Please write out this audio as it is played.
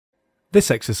This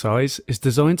exercise is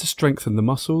designed to strengthen the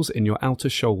muscles in your outer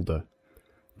shoulder.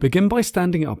 Begin by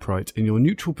standing upright in your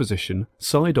neutral position,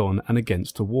 side on and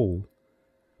against a wall.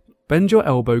 Bend your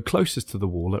elbow closest to the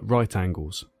wall at right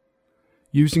angles.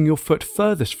 Using your foot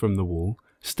furthest from the wall,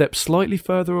 step slightly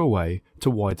further away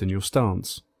to widen your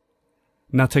stance.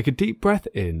 Now take a deep breath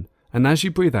in, and as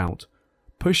you breathe out,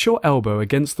 push your elbow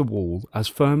against the wall as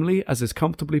firmly as is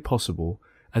comfortably possible,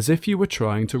 as if you were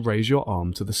trying to raise your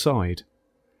arm to the side.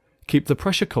 Keep the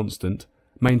pressure constant,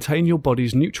 maintain your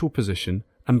body's neutral position,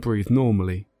 and breathe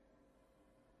normally.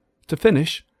 To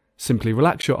finish, simply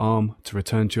relax your arm to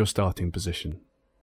return to your starting position.